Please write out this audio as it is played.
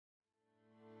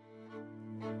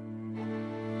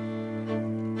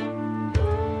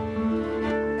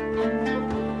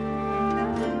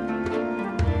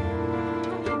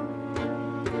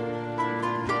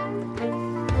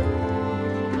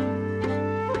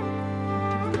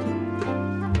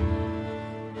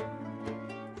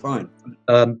Fine.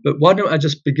 But why don't I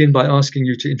just begin by asking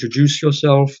you to introduce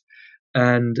yourself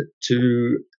and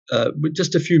to with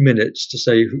just a few minutes to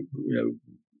say, a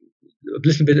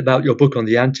little bit about your book on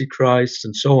the Antichrist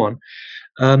and so on.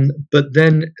 But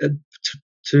then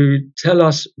to tell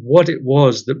us what it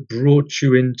was that brought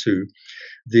you into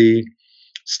the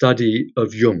study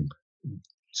of Jung.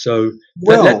 So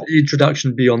let Well, the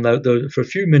introduction be on for a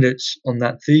few minutes on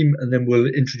that theme, and then we'll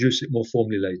introduce it more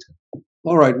formally later.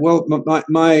 all right. Well,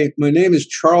 my name is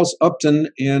Charles Upton,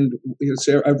 and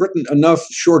I've written enough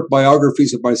short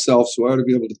biographies of myself, so I ought to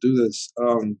be able to do this.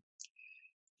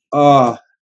 Uh,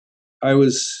 I'm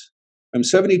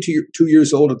 72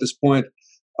 years old at this point.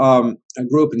 I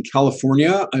grew up in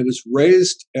California. I was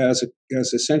raised as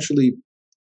essentially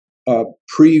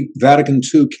pre-Vatican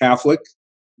II Catholic.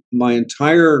 My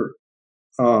entire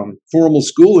formal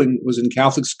schooling was in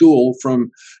Catholic school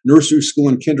from nursery school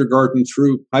and kindergarten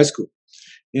through high school.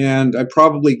 And I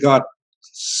probably got,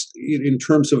 in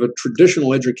terms of a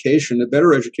traditional education, a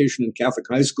better education in Catholic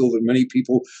high school than many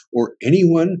people or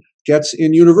anyone gets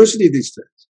in university these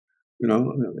days. I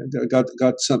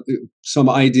got some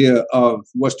idea of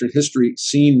Western history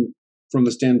seen from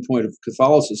the standpoint of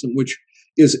Catholicism, which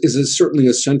is certainly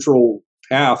a central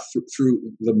path through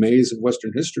the maze of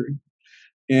Western history,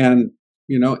 and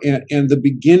and the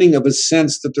beginning of a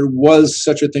sense that there was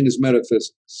such a thing as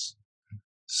metaphysics.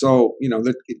 So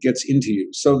that it gets into you.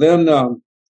 So then the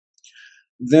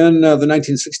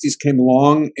 1960s came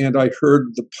along, and I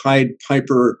heard the Pied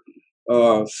Piper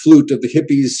flute of the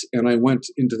hippies, and I went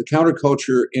into the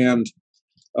counterculture and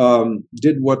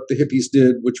did what the hippies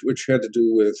did, which had to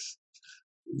do with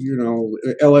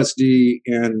LSD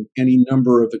and any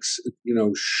number of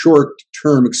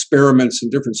short-term experiments in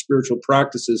different spiritual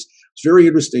practices. It's very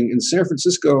interesting. In San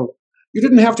Francisco, you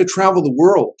didn't have to travel the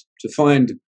world to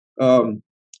find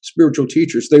spiritual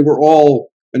teachers. They were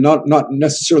all, and not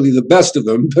necessarily the best of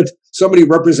them, but somebody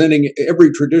representing every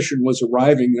tradition was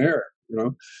arriving there.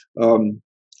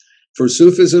 For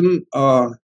Sufism, I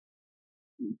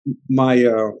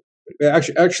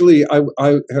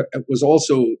was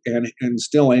also and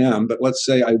still am, but let's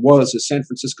say I was a San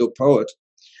Francisco poet,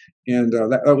 and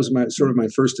that was my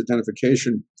first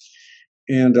identification.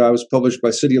 And I was published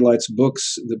by City Lights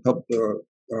Books,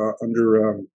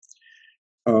 under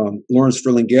Lawrence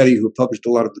Ferlinghetti, who published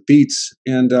a lot of the Beats.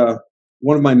 And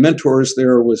one of my mentors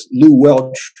there was Lew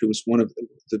Welch, who was one of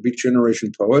the Beat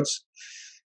Generation poets.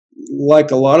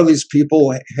 Like a lot of these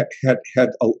people, had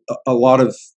a lot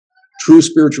of true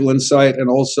spiritual insight and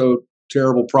also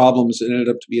terrible problems, and ended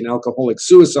up to be an alcoholic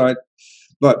suicide.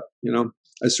 But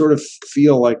I sort of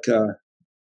feel like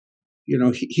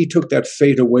he took that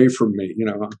fate away from me.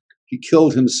 He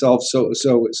killed himself. So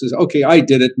it says, okay, I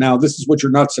did it. Now this is what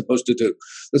you're not supposed to do.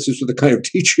 This is the kind of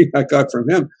teaching I got from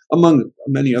him, among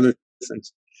many other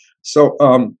things. So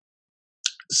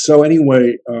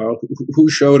anyway, who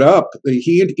showed up?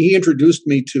 He introduced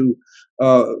me to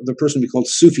the person we called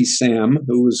Sufi Sam,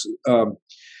 who was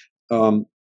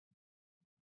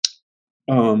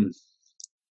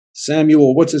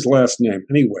Samuel. What's his last name?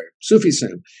 Anyway, Sufi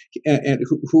Sam, and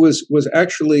who was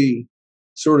actually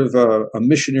sort of a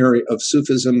missionary of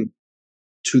Sufism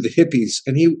to the hippies.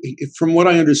 And he, from what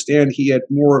I understand, he had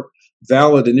more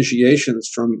valid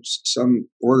initiations from some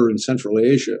order in Central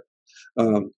Asia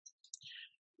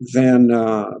than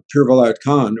Pir Vilayat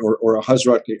Khan or a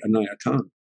Hazrat Inayat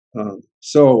Khan.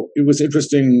 So it was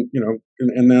interesting,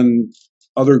 and then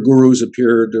other gurus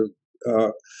appeared.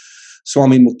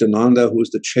 Swami Muktananda, who was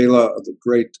the chela of the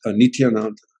great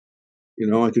Nityananda.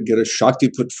 I could get a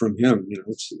Shaktiput from him,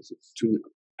 to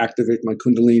activate my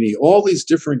Kundalini. All these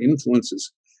different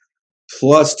influences,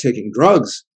 plus taking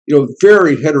drugs,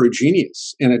 very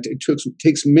heterogeneous, and it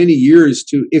takes many years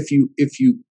to, if you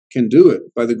can do it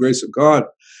by the grace of God,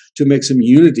 to make some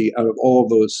unity out of all of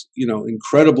those,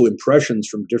 incredible impressions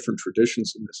from different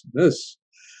traditions and this and this.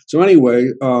 So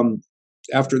anyway,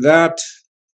 after that,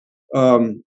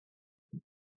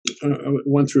 I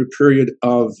went through a period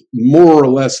of more or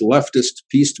less leftist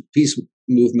peace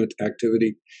movement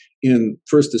activity in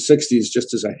first the 60s,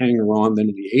 just as a hanger-on, then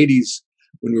in the 80s,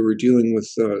 when we were dealing with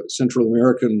Central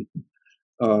American,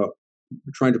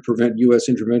 trying to prevent U.S.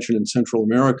 intervention in Central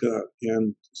America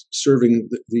and serving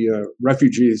the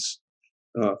refugees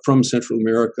from Central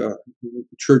America.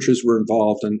 Churches were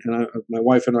involved, and my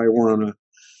wife and I were on a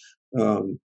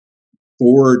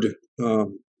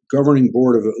governing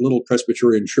board of a little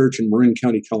Presbyterian church in Marin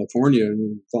County, California,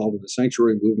 and involved in the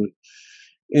sanctuary movement.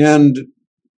 And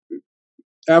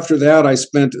after that, I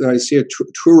see a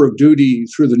tour of duty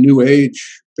through the New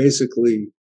Age,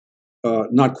 basically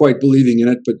not quite believing in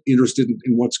it, but interested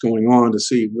in what's going on to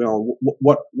see, well,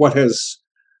 what has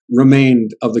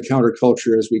remained of the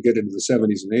counterculture as we get into the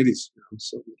 70s and 80s.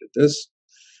 So we did this.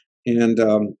 And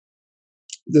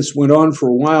this went on for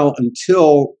a while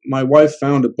until my wife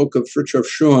found a book of Frithjof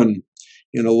Schuon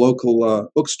in a local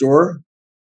bookstore.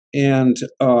 And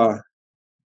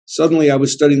suddenly I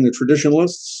was studying the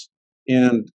traditionalists,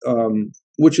 and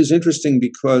which is interesting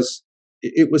because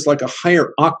it was like a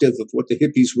higher octave of what the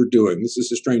hippies were doing. This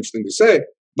is a strange thing to say,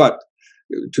 but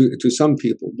to some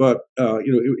people, but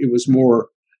it was more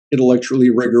intellectually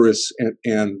rigorous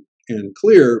and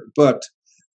clear. But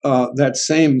that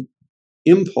same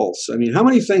impulse. I mean, how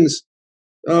many things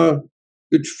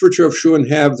did Frithjof Schuon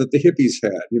have that the hippies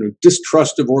had?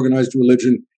 Distrust of organized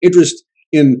religion, interest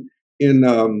in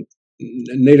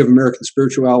Native American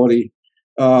spirituality,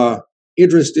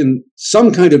 interest in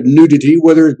some kind of nudity,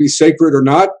 whether it be sacred or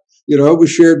not, was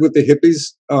shared with the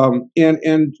hippies,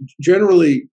 and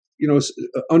generally,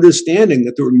 understanding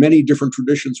that there were many different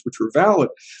traditions which were valid.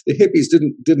 The hippies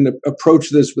didn't approach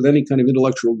this with any kind of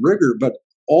intellectual rigor, but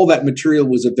all that material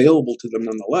was available to them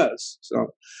nonetheless.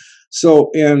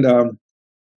 So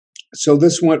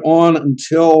this went on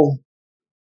until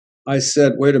I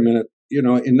said, wait a minute. In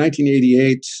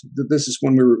 1988, this is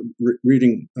when we were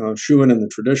reading Schuon and the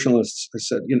Traditionalists. I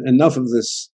said, enough of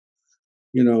this,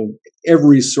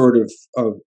 every sort of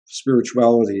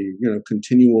spirituality,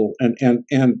 continual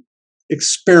and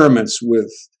experiments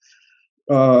with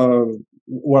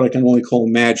what I can only call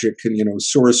magic and,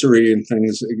 sorcery and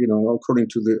things, according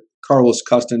to the Carlos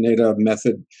Castaneda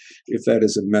method, if that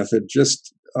is a method,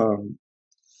 just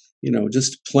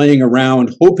playing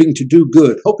around, hoping to do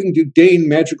good, hoping to gain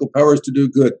magical powers to do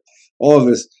good, all of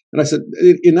this. And I said,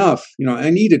 enough, I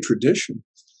need a tradition.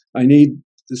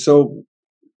 So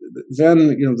then,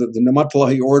 the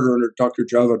Namattalahi order under Dr.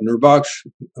 Javad Nurbakhsh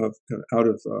out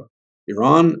of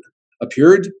Iran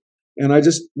appeared. And I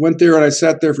just went there and I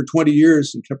sat there for 20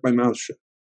 years and kept my mouth shut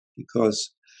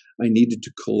because I needed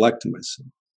to collect myself.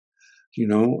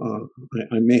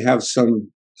 I may have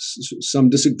some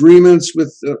disagreements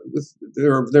with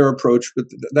their approach, but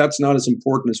that's not as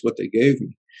important as what they gave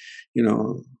me.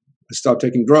 I stopped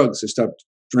taking drugs. I stopped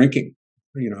drinking.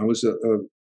 I was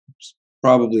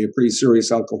probably a pretty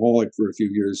serious alcoholic for a few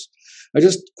years. I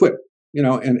just quit.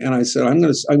 And I said, I'm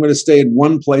going to stay in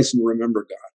one place and remember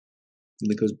God,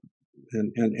 because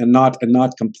and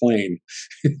not complain.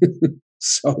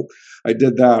 So I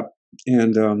did that,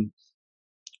 and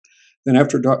then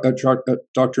after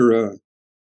Dr.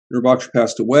 Nurbakhsh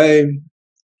passed away,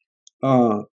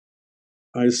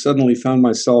 I suddenly found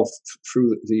myself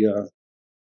through the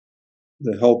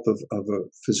help of a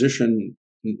physician,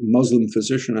 Muslim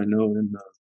physician I know in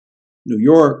New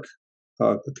York,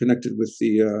 connected with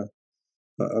the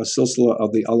silsila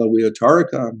of the Alawiya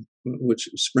Tariqa, which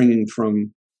is springing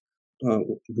from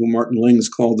who Martin Lings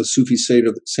called the Sufi saint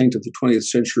of the 20th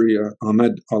century,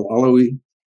 Ahmed al-Alawi,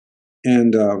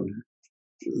 and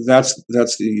that's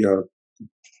the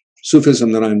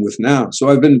Sufism that I'm with now. So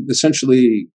I've been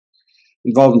essentially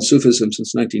involved in Sufism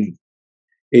since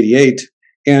 1988,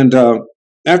 and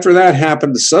after that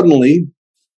happened, suddenly,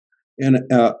 and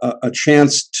a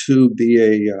chance to be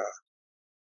a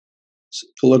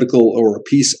political or a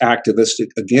peace activist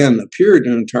again appeared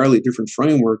in an entirely different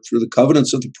framework through the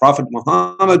covenants of the Prophet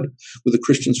Muhammad with the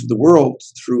Christians of the world,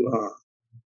 through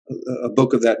a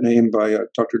book of that name by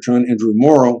Dr. John Andrew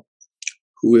Morrow,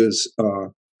 who is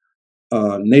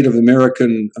Native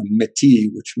American Métis,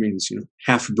 which means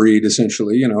half-breed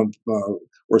essentially,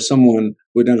 or someone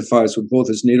who identifies with both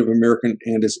his Native American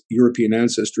and his European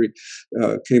ancestry,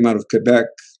 came out of Quebec,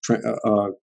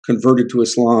 converted to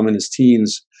Islam in his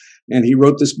teens. And he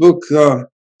wrote this book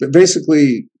that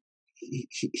basically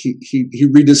he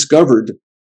rediscovered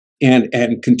and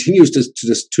continues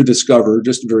to discover,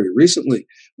 just very recently,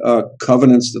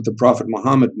 covenants that the Prophet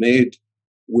Muhammad made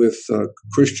with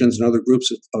Christians and other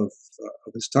groups of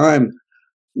his time,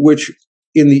 which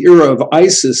in the era of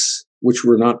ISIS, which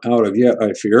we're not out of yet,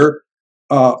 I fear,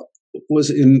 was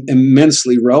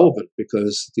immensely relevant,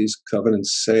 because these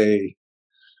covenants say,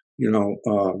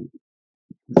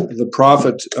 the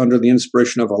Prophet, under the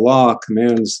inspiration of Allah,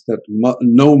 commands that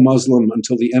no Muslim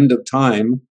until the end of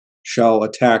time shall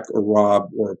attack or rob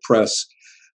or oppress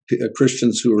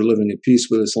Christians who are living at peace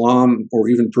with Islam, or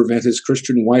even prevent his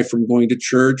Christian wife from going to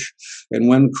church. And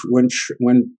when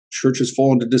churches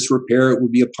fall into disrepair, it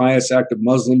would be a pious act of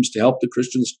Muslims to help the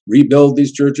Christians rebuild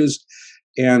these churches.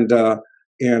 And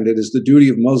it is the duty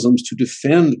of Muslims to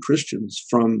defend Christians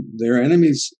from their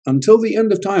enemies until the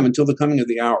end of time, until the coming of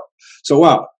the hour. So,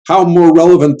 wow, how more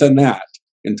relevant than that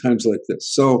in times like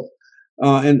this? So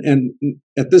And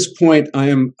at this point, I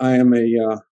am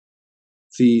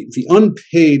the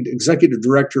unpaid executive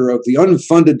director of the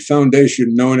unfunded foundation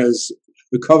known as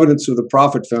the Covenants of the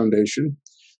Prophet Foundation,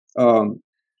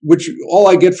 which all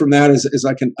I get from that is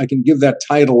I can give that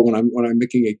title when I'm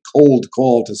making a cold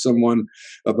call to someone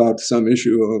about some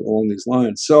issue along these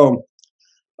lines. So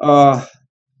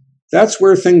that's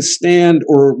where things stand,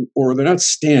 or they're not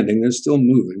standing; they're still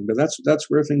moving. But that's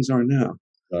where things are now.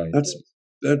 Right. That's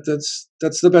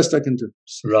the best I can do.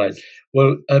 Right.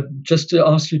 Well, just to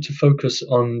ask you to focus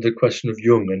on the question of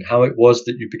Jung and how it was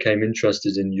that you became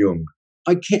interested in Jung.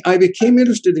 I became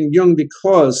interested in Jung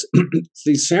because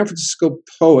the San Francisco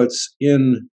poets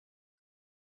in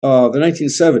the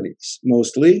 1970s,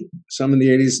 mostly, some in the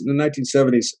 80s, in the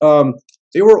 1970s,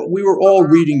 we were all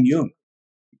reading Jung.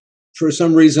 For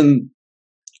some reason,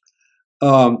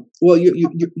 Jung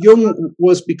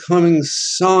was becoming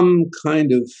some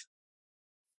kind of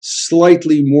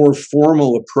slightly more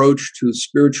formal approach to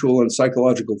spiritual and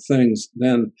psychological things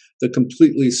than the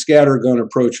completely scattergun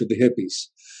approach of the hippies.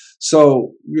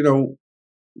 So,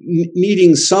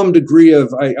 needing some degree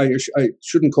of, I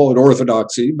shouldn't call it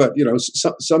orthodoxy, but,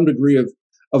 some degree of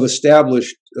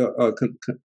established,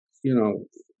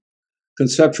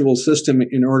 conceptual system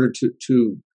in order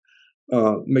to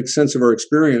make sense of our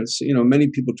experience. Many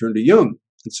people turn to Jung.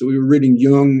 And so we were reading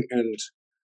Jung and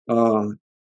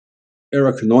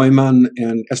Erich Neumann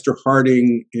and Esther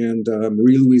Harding and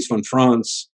Marie-Louise von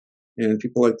Franz and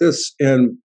people like this.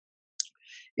 And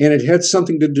it had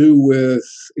something to do with,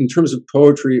 in terms of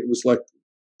poetry, it was like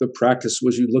the practice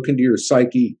was you look into your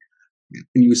psyche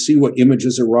and you see what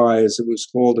images arise. It was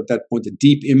called at that point the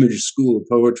Deep Image School of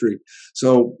Poetry.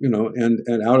 So,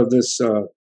 and out of this,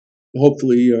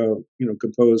 hopefully,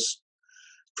 compose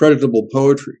creditable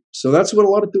poetry. So that's what a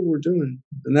lot of people were doing.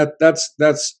 And I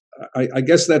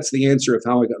guess that's the answer of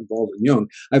how I got involved in Jung.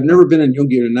 I've never been in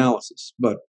Jungian analysis,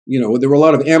 but there were a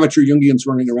lot of amateur Jungians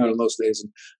running around in those days,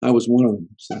 and I was one of them.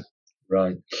 So.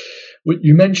 Right. Well,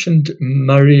 you mentioned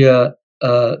Maria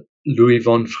Louis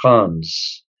von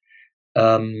Franz.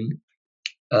 Is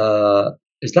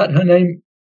that her name?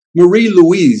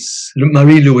 Marie-Louise.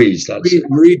 Marie-Louise, that's it.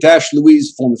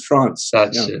 Marie-Louise von Franz.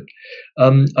 That's it.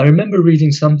 I remember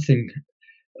reading something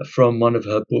from one of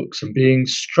her books and being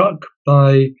struck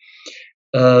by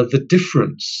the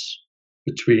difference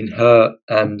between her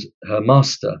and her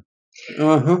master.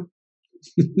 Uh-huh.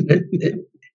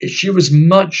 She was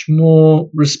much more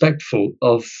respectful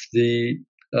of the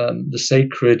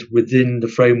sacred within the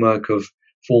framework of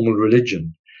formal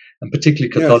religion, and particularly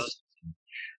Catholicism,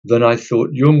 than I thought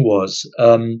Jung was.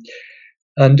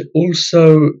 And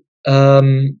also,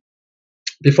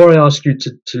 before I ask you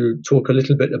to talk a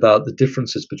little bit about the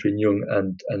differences between Jung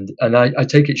and I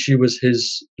take it she was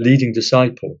his leading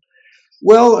disciple.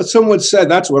 Well, some would say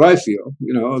that's what I feel.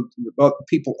 About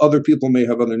people. Other people may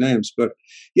have other names, but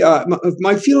yeah,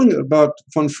 my feeling about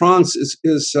von Franz is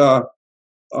the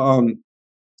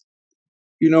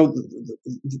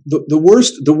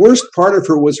worst part of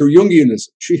her was her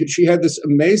Jungianism. She had this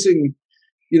amazing,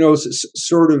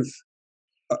 sort of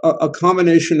a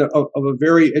combination of a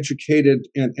very educated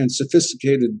and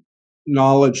sophisticated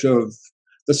knowledge of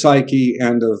the psyche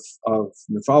and of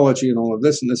mythology and all of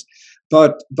this and this,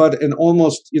 but an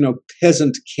almost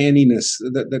peasant canniness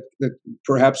that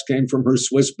perhaps came from her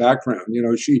Swiss background.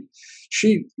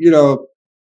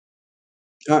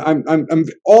 I'm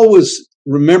always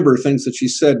remember things that she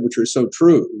said which are so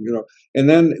true. And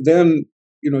then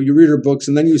you read her books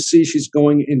and then you see she's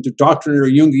going into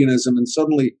doctrinary Jungianism and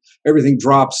suddenly everything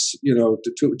drops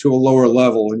to a lower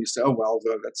level and you say, oh well,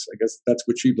 I guess that's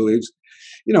what she believes,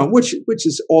 which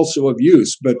is also of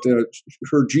use, but her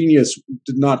genius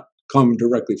did not come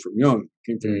directly from Jung.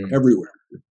 It came from everywhere,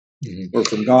 or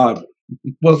from God.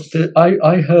 Well,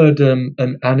 I heard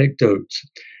an anecdote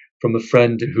from a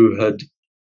friend who had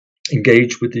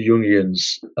engaged with the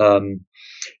Jungians,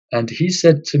 and he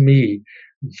said to me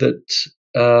that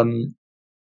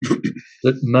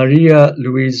that Maria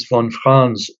Louise von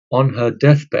Franz on her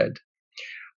deathbed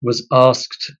was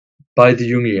asked by the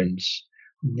Jungians,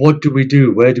 what do we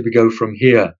do? Where do we go from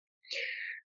here?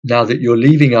 Now that you're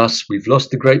leaving us, we've lost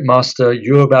the great master,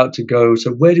 you're about to go,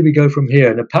 so where do we go from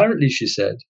here? And apparently she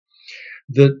said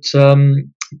that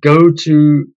go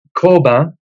to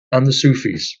Corbin and the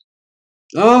Sufis.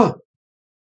 Ah,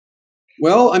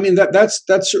 well, I mean that's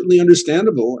certainly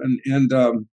understandable, and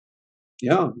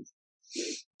yeah,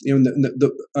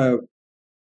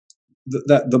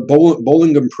 the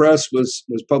Bollingham Press was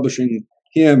publishing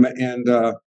him, and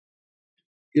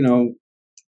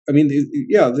I mean,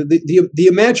 the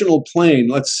imaginal plane,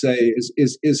 let's say,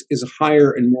 is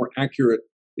higher and more accurate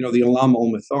the Alam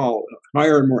al-Mithal,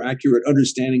 higher and more accurate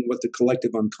understanding what the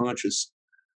collective unconscious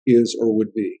is or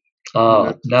would be.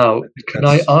 Now, can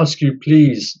I ask you,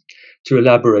 please, to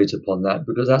elaborate upon that?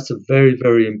 Because that's a very,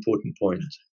 very important point.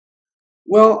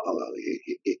 Well,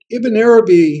 Ibn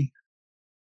Arabi,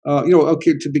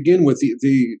 okay, to begin with,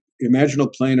 the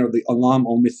imaginal plane or the Alam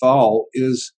al-Mithal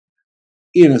is,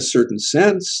 in a certain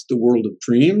sense, the world of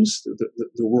dreams,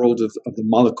 the world of the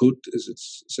malakut, as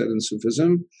it's said in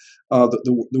Sufism,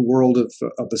 the world of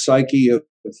the psyche, of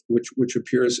which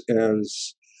appears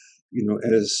as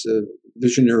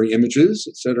visionary images,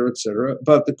 et cetera, et cetera.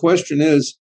 But the question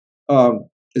is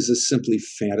this simply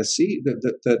fantasy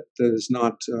that is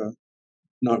not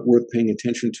worth paying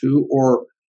attention to, or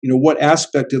what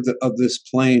aspect of this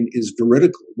plane is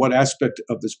veridical? What aspect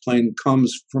of this plane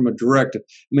comes from a direct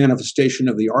manifestation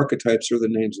of the archetypes or the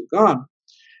names of God?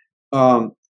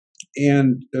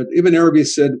 And Ibn Arabi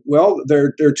said, well,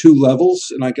 there are two levels,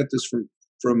 and I get this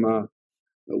from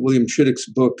William Chittick's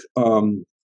book,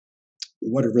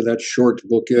 whatever that short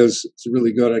book is. It's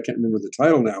really good. I can't remember the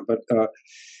title now, but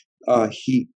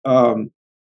he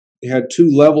had two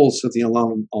levels of the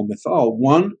Alam al-Mithal.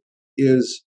 One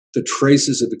is the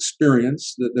traces of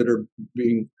experience that are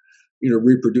being,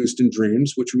 reproduced in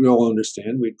dreams, which we all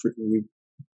understand. We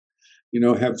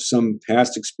have some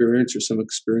past experience or some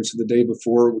experience of the day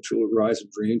before, which will arise in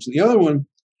dreams. And the other one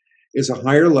is a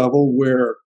higher level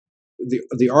where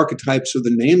the archetypes or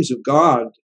the names of God,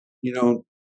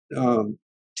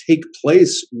 take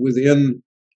place within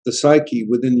the psyche,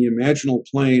 within the imaginal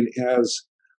plane as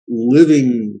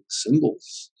living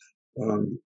symbols.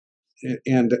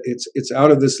 And it's out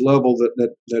of this level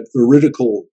that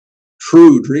veridical,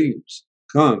 true dreams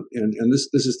come, and this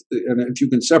is, and if you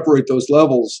can separate those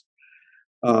levels,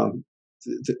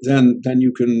 then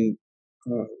you can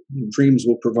dreams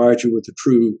will provide you with the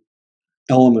true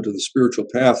element of the spiritual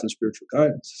path and spiritual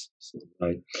guidance. So.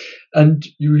 Right, and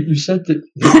you said that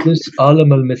this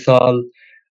Alam al-Mithal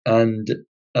and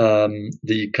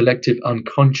the collective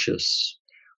unconscious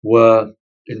were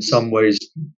in some ways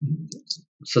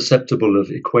susceptible of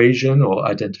equation or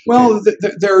identification? Well,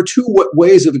 there are two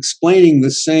ways of explaining the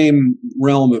same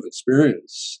realm of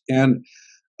experience. And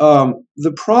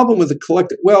the problem with the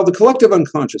collective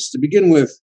unconscious, to begin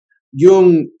with,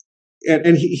 Jung,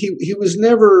 and he was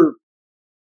never,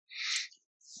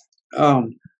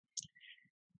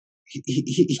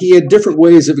 he had different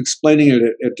ways of explaining it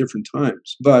at different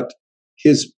times, but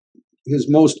his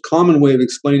most common way of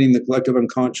explaining the collective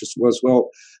unconscious was, well,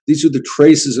 these are the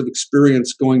traces of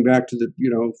experience going back to the,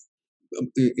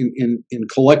 in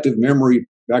collective memory,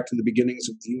 back to the beginnings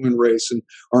of the human race and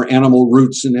our animal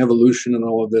roots and evolution and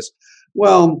all of this.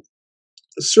 Well,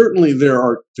 certainly there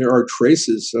are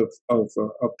traces of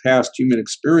past human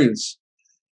experience,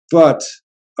 but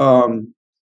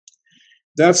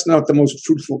that's not the most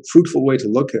fruitful way to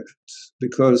look at it,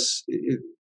 because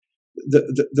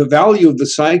the value of the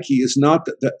psyche is not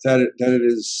that it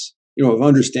is, of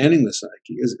understanding the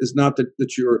psyche is not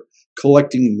that you're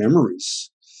collecting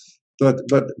memories, but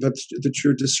that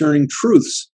you're discerning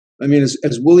truths. I mean,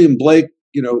 as William Blake,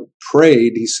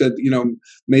 prayed, he said,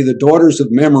 may the daughters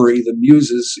of memory, the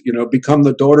muses, become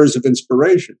the daughters of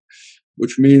inspiration,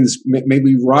 which means may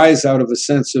we rise out of a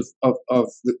sense of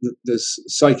this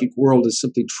psychic world as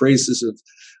simply traces of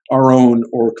our own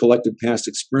or collective past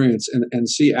experience, and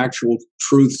see actual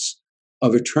truths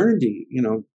of eternity,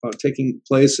 taking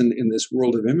place in this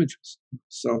world of images.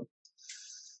 So,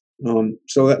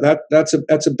 that's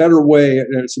a better way,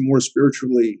 and it's a more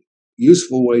spiritually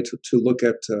useful way to look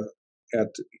at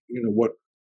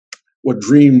what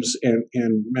dreams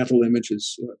and mental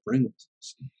images bring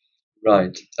us.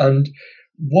 Right. And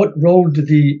what role do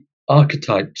the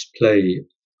archetypes play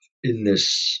in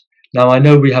this? Now, I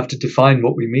know we have to define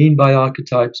what we mean by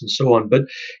archetypes and so on, but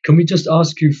can we just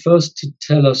ask you first to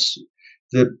tell us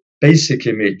the basic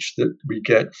image that we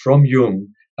get from Jung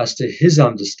as to his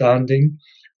understanding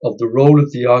of the role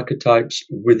of the archetypes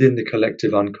within the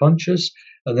collective unconscious,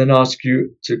 and then ask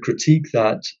you to critique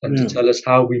that and to tell us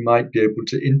how we might be able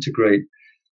to integrate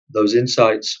those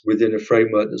insights within a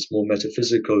framework that's more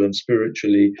metaphysical and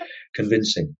spiritually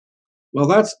convincing. Well,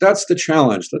 that's the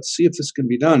challenge. Let's see if this can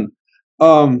be done.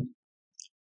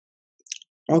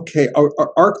 Okay,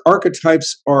 our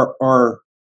archetypes are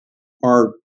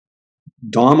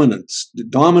dominant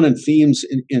themes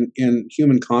in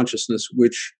human consciousness,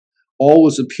 which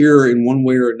always appear in one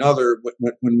way or another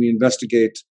when we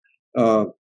investigate,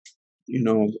 our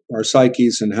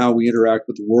psyches and how we interact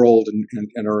with the world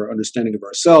and our understanding of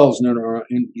ourselves and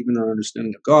even our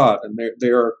understanding of God. And they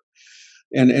are,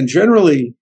 and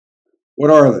generally, what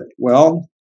are they? Well,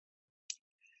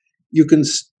 you can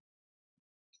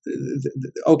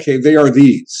okay, they are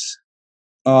these.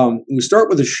 We start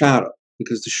with the shadow,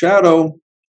 because the shadow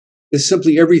is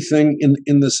simply everything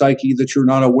in the psyche that you're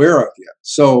not aware of yet.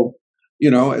 So,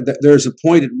 there's a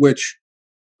point at which,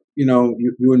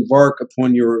 you embark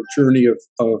upon your journey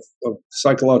of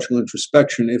psychological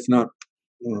introspection,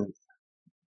 um,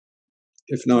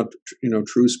 if not,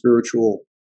 true spiritual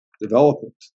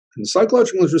development. And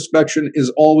psychological introspection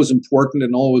is always important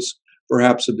and always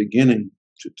perhaps a beginning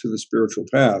to the spiritual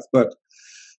path. But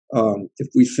if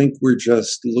we think we're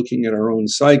just looking at our own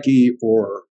psyche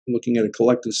or looking at a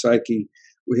collective psyche,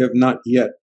 we have not yet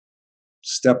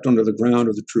stepped under the ground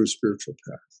of the true spiritual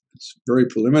path. It's very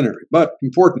preliminary, but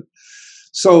important.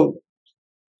 So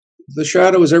the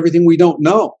shadow is everything we don't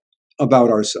know about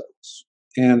ourselves.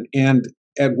 And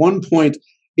at one point,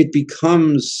 it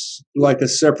becomes like a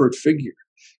separate figure.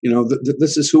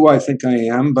 This is who I think I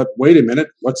am, but wait a minute,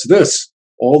 what's this?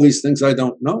 All these things I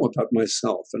don't know about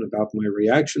myself and about my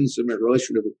reactions and my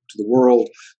relation to the world,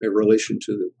 my relation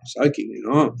to the psyche,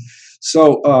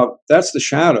 So that's the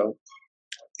shadow.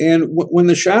 And when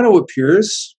the shadow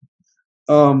appears,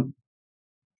 or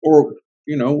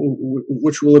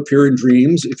which will appear in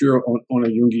dreams, if you're on a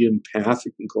Jungian path,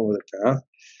 you can call it a path.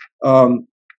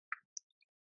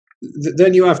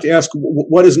 Then you have to ask,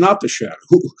 what is not the shadow?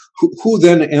 Who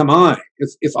then am I?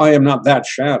 If I am not that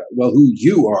shadow, well, who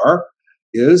you are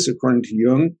is, according to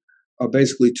Jung,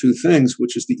 basically two things,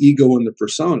 which is the ego and the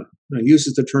persona. Now, he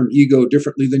uses the term ego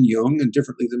differently than Jung and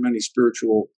differently than many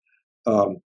spiritual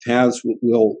paths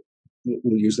will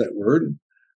use that word.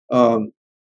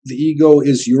 The ego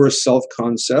is your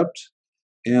self-concept,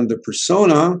 and the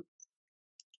persona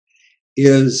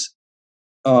is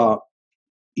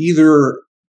either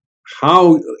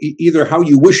how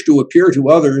you wish to appear to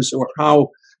others or how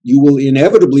you will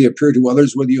inevitably appear to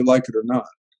others, whether you like it or not.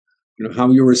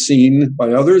 How you are seen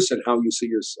by others and how you see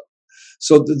yourself.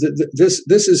 So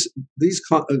these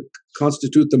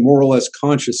constitute the more or less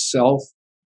conscious self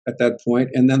at that point,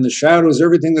 and then the shadow is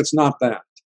everything that's not that.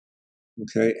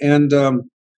 Okay, and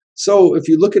so if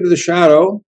you look into the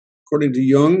shadow, according to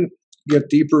Jung, get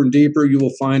deeper and deeper, you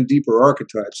will find deeper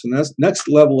archetypes. And that's next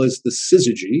level is the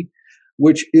syzygy,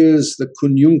 which is the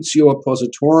conjunctio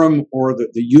oppositorum, or the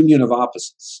union of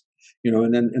opposites.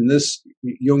 And then this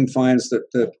Jung finds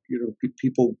that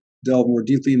people delve more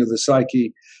deeply into the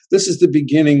psyche. This is the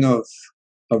beginning of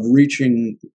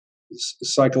reaching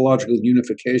psychological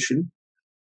unification.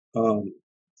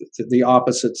 The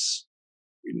opposites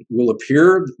will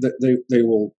appear. They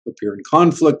will appear in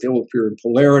conflict. They will appear in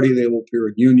polarity. They will appear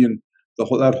in union.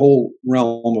 That whole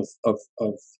realm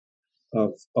of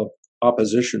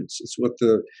oppositions. It's what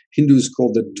the Hindus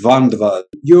call the dvandva.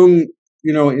 Jung,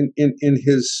 in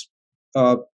his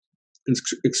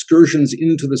excursions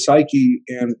into the psyche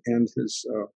and his,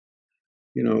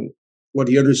 what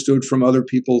he understood from other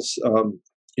people's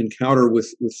encounter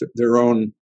with their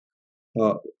own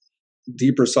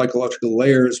deeper psychological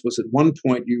layers, was at one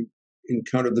point you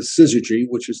encountered the syzygy,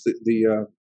 which is the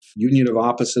union of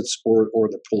opposites or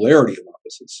the polarity of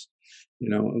opposites,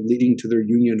 leading to their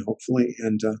union, hopefully.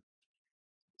 And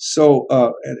so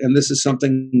this is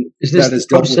something is this that is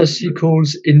the process he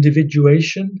calls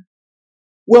individuation?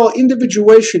 Well,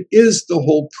 individuation is the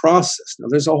whole process. Now,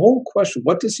 there's a whole question.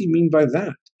 What does he mean by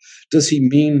that? Does he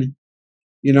mean,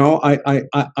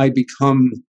 I become,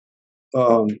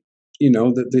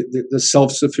 the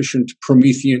self-sufficient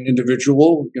Promethean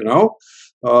individual?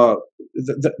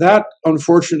 That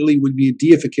unfortunately would be a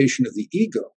deification of the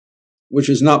ego, which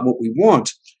is not what we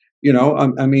want.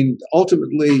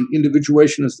 Ultimately,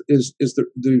 individuation is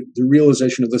the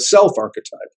realization of the self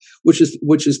archetype, which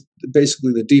is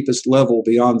basically the deepest level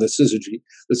beyond the syzygy.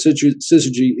 The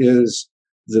syzygy is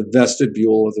the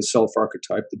vestibule of the self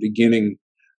archetype, the beginning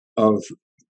of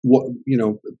what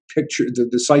picture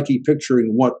the psyche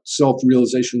picturing what self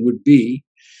realization would be,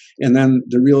 and then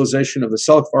the realization of the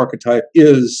self archetype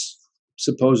is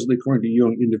supposedly, according to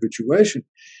Jung, individuation.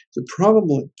 The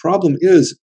problem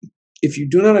is, if you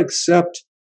do not accept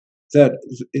that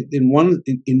in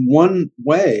one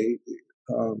way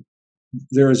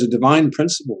there is a divine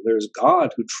principle, there is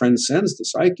God who transcends the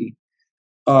psyche,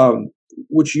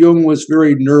 which Jung was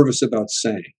very nervous about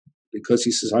saying, because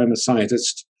he says, I'm a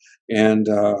scientist and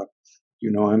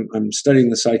I'm studying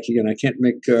the psyche and I can't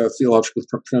make theological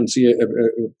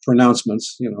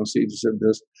pronouncements. So he said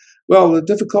this. Well, the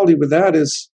difficulty with that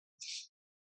is,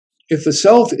 if the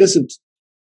self isn't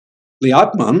the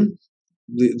Atman,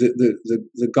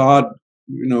 the God,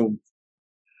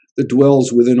 that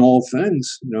dwells within all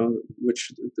things,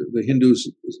 which the Hindus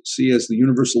see as the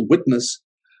universal witness,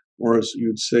 or as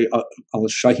you'd say,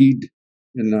 al-Shahid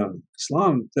in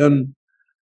Islam, then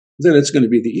then it's going to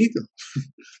be the ego.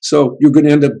 So you're going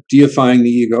to end up deifying the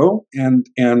ego, and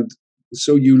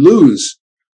so you lose.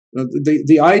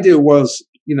 The idea was,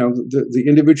 the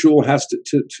individual has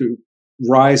to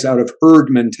rise out of herd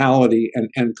mentality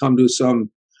and come to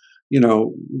some,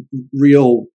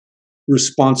 real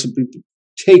responsibility,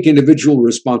 take individual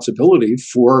responsibility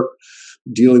for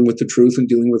dealing with the truth and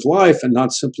dealing with life, and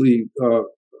not simply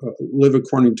live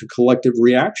according to collective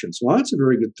reactions. Well, that's a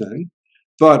very good thing,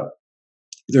 but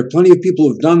there are plenty of people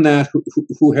who've done that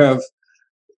who have,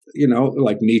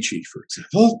 like Nietzsche, for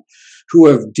example, who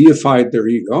have deified their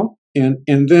ego and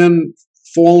then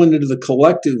fallen into the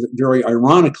collective very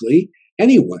ironically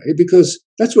anyway, because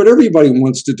that's what everybody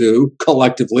wants to do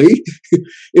collectively.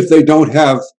 If they don't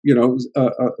have,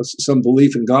 some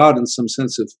belief in God and some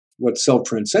sense of what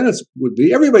self-transcendence would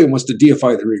be, everybody wants to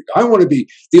deify their ego. I want to be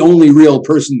the only real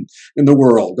person in the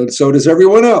world, and so does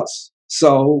everyone else.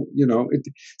 So,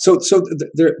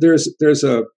 there's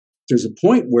a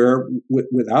point where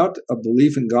without a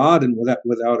belief in God and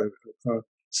without a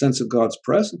sense of God's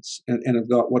presence and of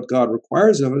God, what God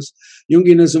requires of us,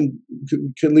 Jungianism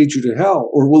can lead you to hell,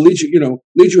 or will lead you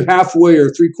halfway or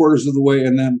 3/4 of the way,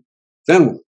 and then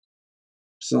what?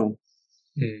 So,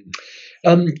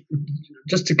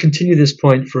 just to continue this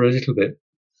point for a little bit,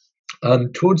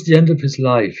 towards the end of his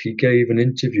life, he gave an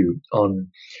interview on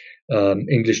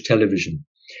English television,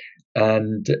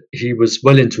 and he was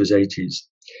well into his 80s,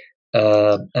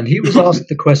 and he was asked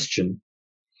the question,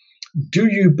 do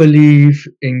you believe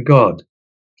in God?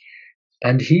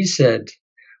 And he said,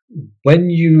 when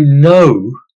you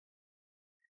know,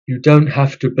 you don't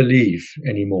have to believe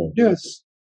anymore. Yes.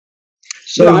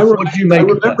 So yeah, what do you make I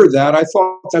remember of that? I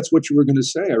thought that's what you were going to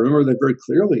say. I remember that very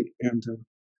clearly. And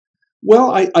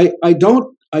well, I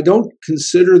don't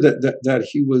consider that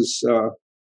he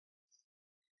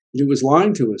was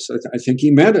lying to us. I think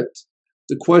he meant it.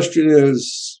 The question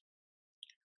is,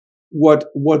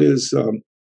 what was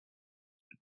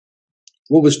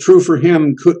true for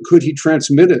him? Could he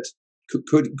transmit it?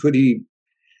 Could he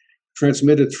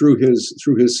transmit it through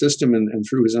his system and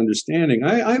through his understanding?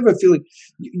 I have a feeling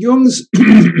Jung's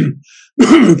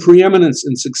preeminence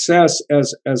and success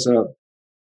as a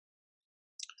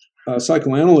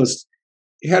psychoanalyst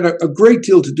had a great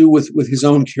deal to do with his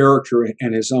own character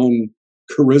and his own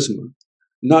charisma,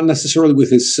 not necessarily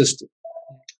with his system.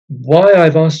 Why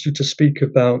I've asked you to speak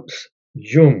about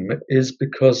Jung is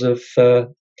because of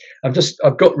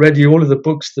I've got ready all of the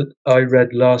books that I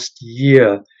read last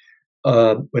year.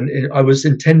 When I was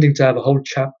intending to have a whole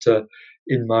chapter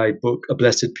in my book, A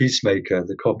Blessed Peacemaker,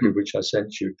 the copy of which I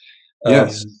sent you.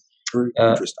 Yes, very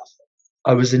interesting.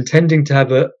 I was intending to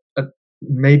have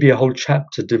maybe a whole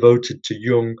chapter devoted to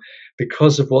Jung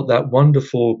because of what that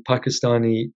wonderful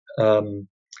Pakistani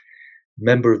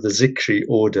member of the Zikri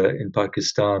order in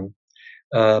Pakistan,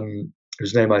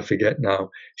 whose name I forget now,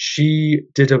 she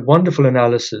did a wonderful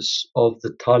analysis of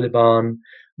the Taliban,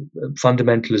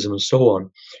 fundamentalism and so on,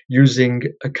 using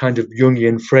a kind of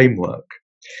Jungian framework.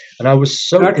 And I was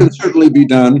so... That can certainly be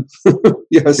done.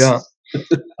 Yes. Yeah.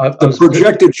 The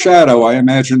projected shadow, I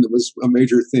imagine, that was a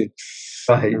major thing.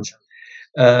 Right.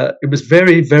 It was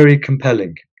very, very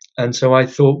compelling. And so I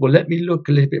thought, well, let me look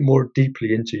a little bit more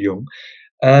deeply into Jung.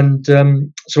 And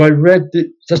so I read,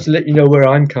 just to let you know where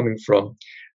I'm coming from,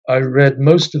 I read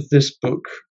most of this book,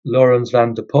 Laurens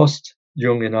van der Post,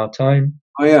 Jung in Our Time.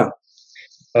 Oh, yeah.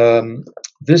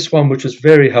 This one, which was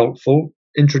very helpful,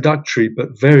 introductory, but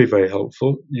very, very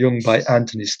helpful, Jung by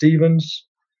Anthony Stevens.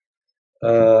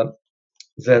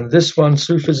 Then this one,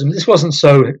 Sufism. This wasn't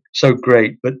so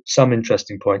great, but some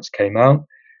interesting points came out.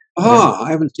 I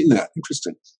haven't seen that.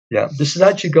 Interesting. Yeah, this has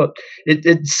actually got,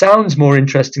 it sounds more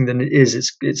interesting than it is.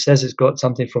 It says it's got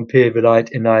something from Pir Vilayat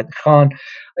Inayat Khan.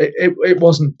 It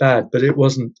wasn't bad, but it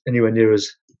wasn't anywhere near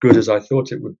as good as I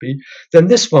thought it would be. Then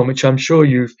this one, which I'm sure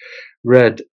you've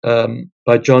read,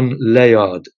 by John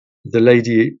Layard, The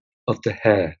Lady of the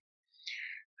Hair.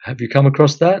 Have you come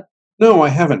across that? No, I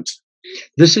haven't.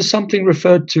 This is something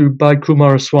referred to by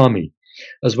Kumaraswamy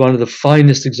as one of the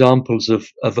finest examples of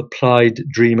applied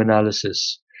dream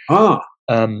analysis.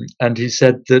 And he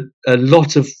said that a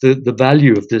lot of the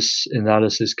value of this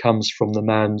analysis comes from the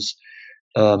man's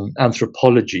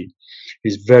anthropology.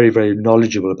 He's very, very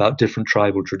knowledgeable about different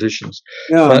tribal traditions.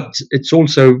 Yeah. But it's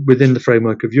also within the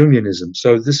framework of Jungianism.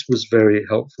 So this was very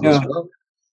helpful as well.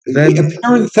 Then,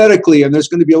 parenthetically, and there's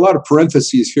going to be a lot of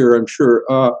parentheses here, I'm sure,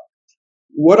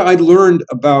 what I learned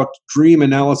about dream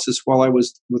analysis while I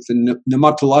was with the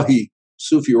Ni'matullahi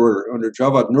Sufi order under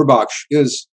Javad Nurbakhsh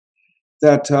is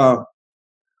that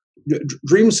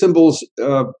dream symbols,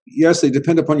 yes, they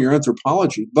depend upon your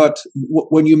anthropology, but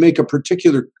when you make a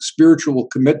particular spiritual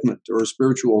commitment or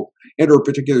enter a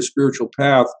particular spiritual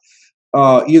path,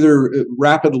 either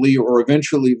rapidly or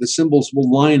eventually, the symbols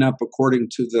will line up according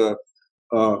to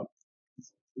the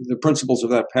principles of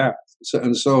that path.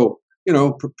 So,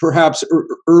 perhaps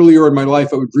earlier in my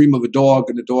life, I would dream of a dog,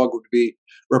 and the dog would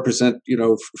represent,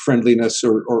 friendliness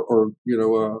or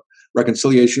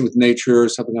reconciliation with nature or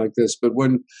something like this. But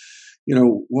when,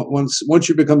 once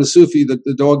you become a Sufi,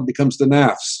 the dog becomes the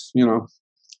nafs,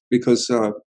 because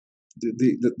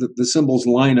the symbols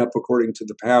line up according to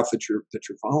the path that you're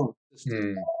following.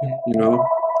 Mm.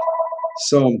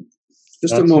 So,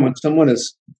 just That's a moment. Someone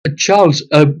is. Charles,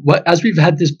 as we've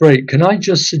had this break, can I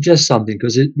just suggest something?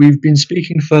 Because we've been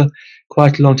speaking for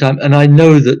quite a long time, and I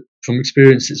know that from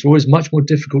experience, it's always much more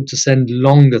difficult to send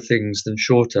longer things than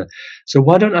shorter. So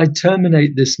why don't I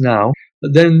terminate this now?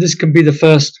 But then this can be the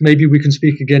first. Maybe we can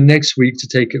speak again next week to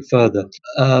take it further.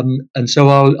 And so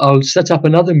I'll set up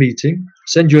another meeting,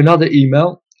 send you another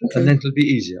email, Okay. and then it'll be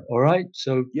easier. All right.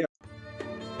 So Yeah.